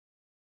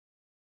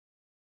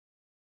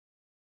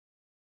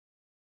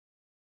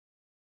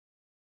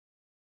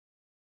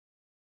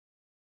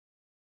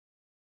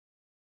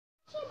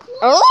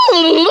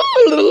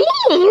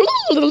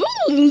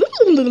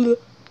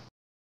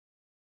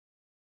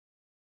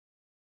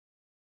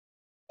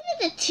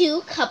The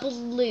two couple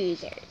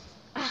losers.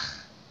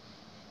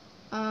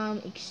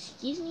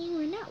 Excuse me,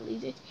 we're not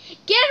losers.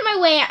 Get out of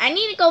my way. I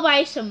need to go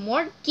buy some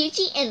more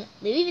Gucci and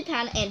Louis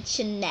Vuitton and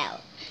Chanel.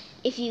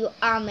 If you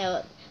all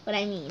know what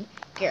I mean,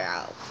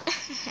 girls.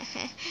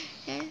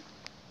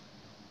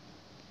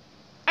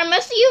 Or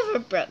most of you are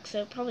broke,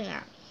 so probably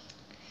not.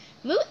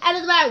 Move out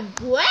of my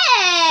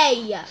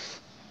way!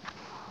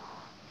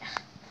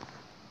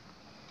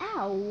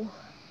 Ow.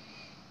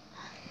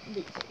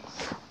 Losers.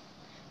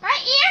 My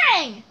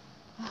earring!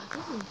 Oh,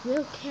 this is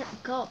real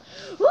carrot gold.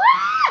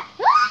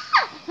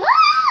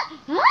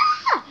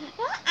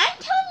 I'm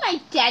telling my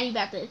daddy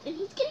about this, and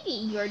he's gonna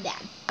get your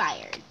dad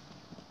fired.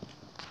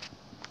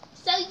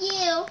 So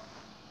you.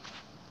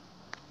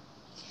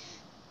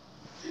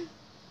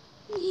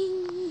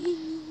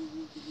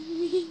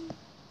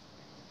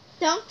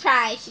 Don't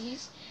cry.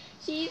 She's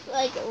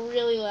like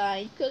really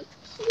lying because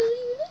she doesn't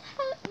even know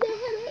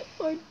how to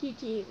afford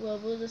Gucci. Well,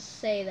 we'll just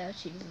say that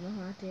she doesn't know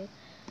how to.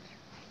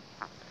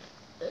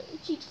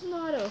 She doesn't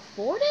know how to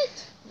afford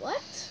it?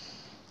 What?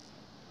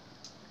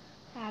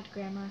 Bad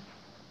grammar.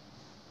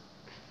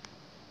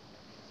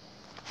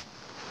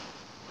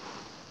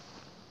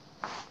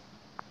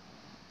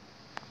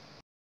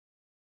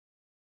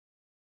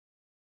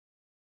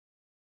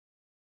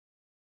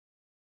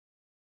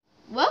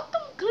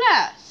 Welcome,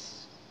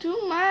 class, to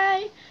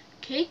my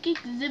cake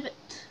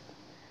exhibit.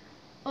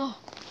 Oh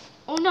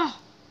no,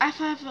 I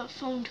have a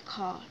phone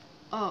call.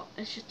 Oh,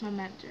 it's just my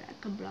manager. I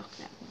can block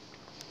that one.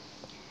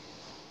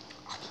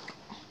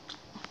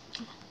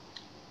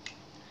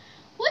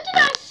 What did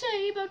I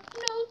say about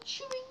no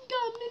chewing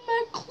gum in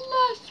my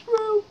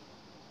classroom?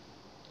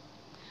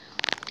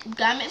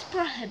 Gum is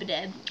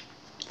prohibited.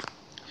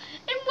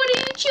 And what are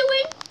you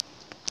chewing?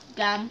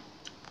 Gum.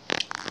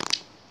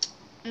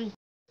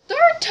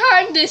 Third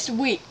time this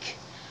week,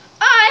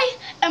 I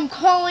am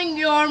calling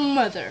your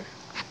mother.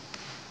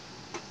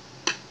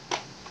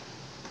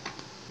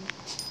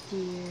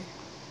 Dear.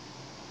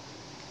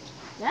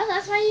 Well,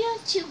 that's why you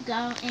don't chew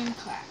gum in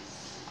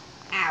class.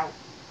 Ow.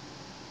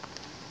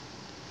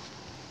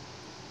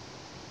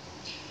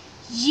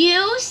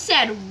 You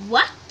said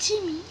what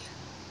to me?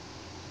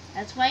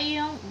 That's why you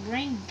don't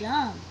bring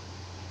gum.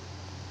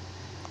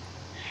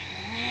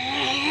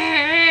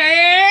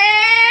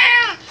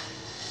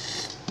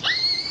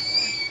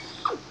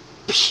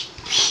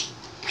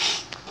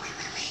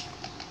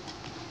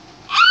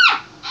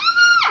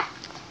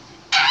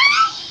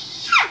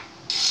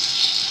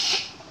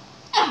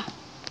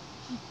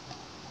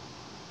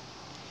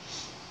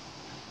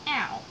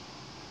 Ow.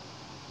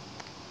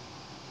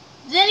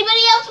 Does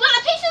anybody else want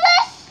a piece of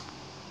this?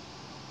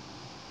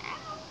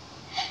 Ow.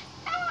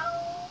 Ow.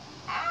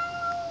 Ow.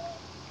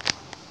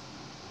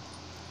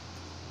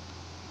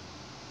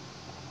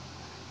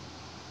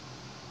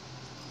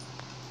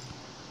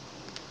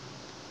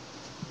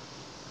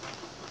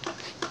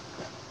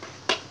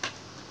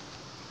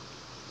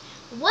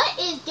 What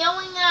is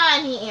going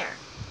on here?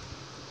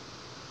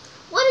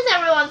 What is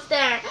everyone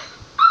staring?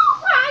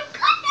 Oh my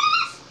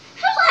goodness!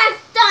 Who has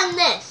done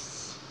this?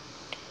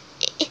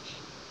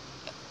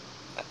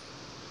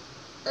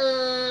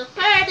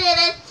 Per did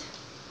it.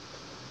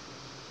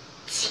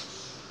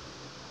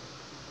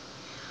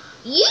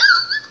 You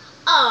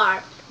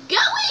are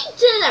going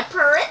to the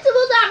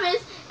principal's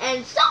office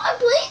and someone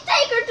please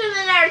take her to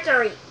the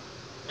nursery.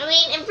 I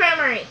mean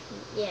infirmary.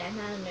 Yeah,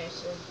 not a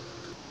nursery.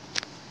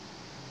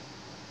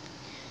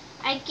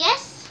 I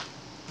guess,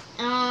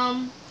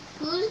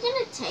 who's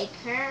gonna take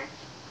her?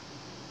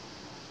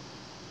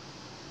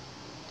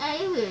 I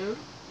will.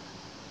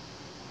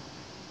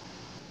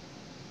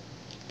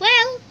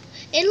 Well,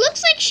 it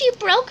looks like she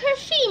broke her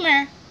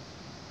femur.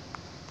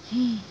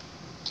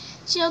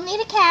 She'll need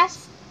a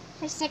cast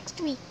for 6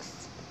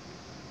 weeks.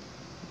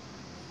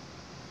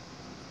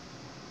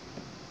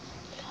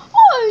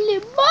 Holy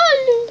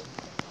moly!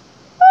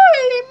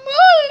 Holy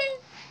moly!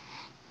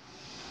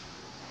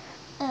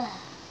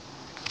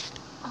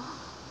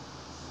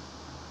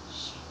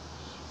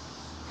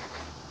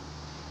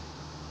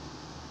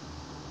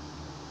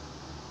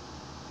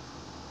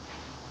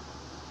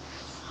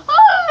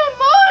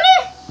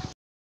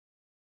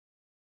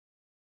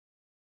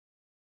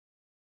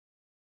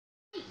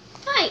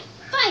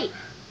 Fight!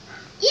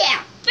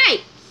 Yeah,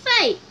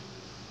 fight!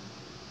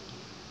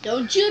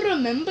 Don't you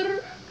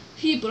remember?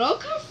 She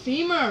broke her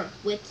femur,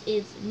 which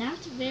is not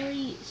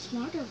very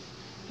smart of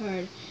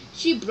her.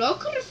 She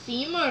broke her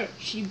femur.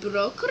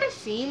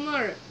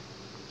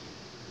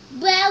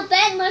 Well,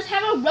 then let's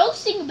have a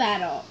roasting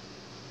battle.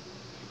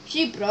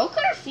 She broke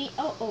her femur.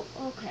 Oh,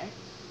 okay.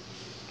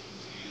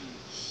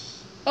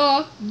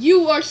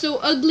 You are so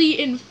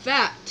ugly and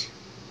fat.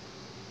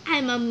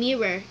 I'm a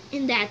mirror,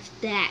 and that's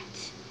that.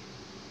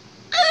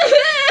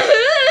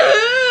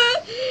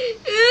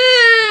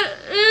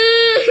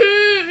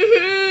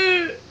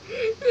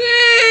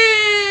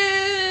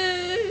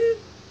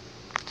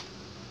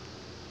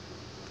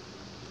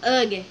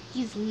 Ugh,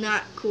 he's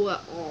not cool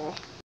at all.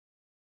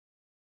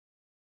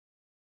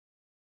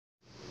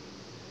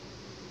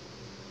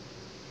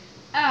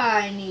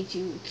 I need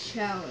to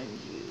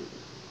challenge you.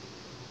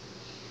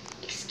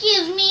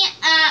 Excuse me,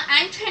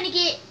 I'm trying to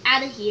get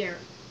out of here.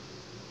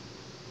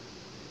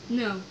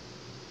 No.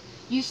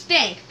 You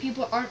stink.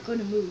 People aren't going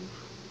to move.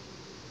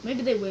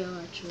 Maybe they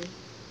will, actually.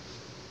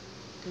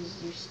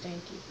 Because you're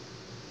stanky.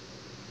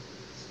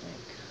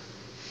 Stink.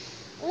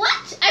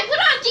 What? I put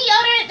on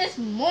deodorant this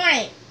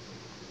morning.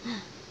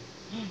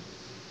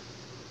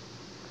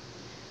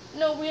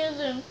 No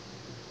reason.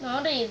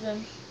 No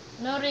reason.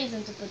 No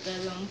reason to put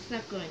that on. It's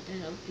not going to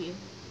help you.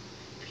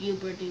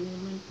 Puberty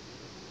woman.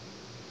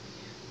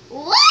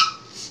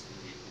 What?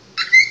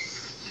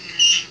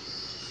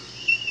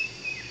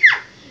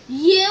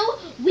 You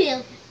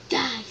will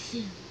die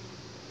soon.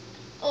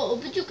 Oh,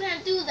 but you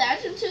can't do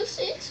that until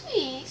 6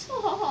 weeks.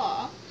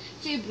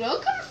 She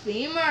broke her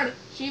femur.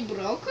 She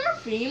broke her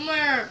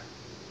femur.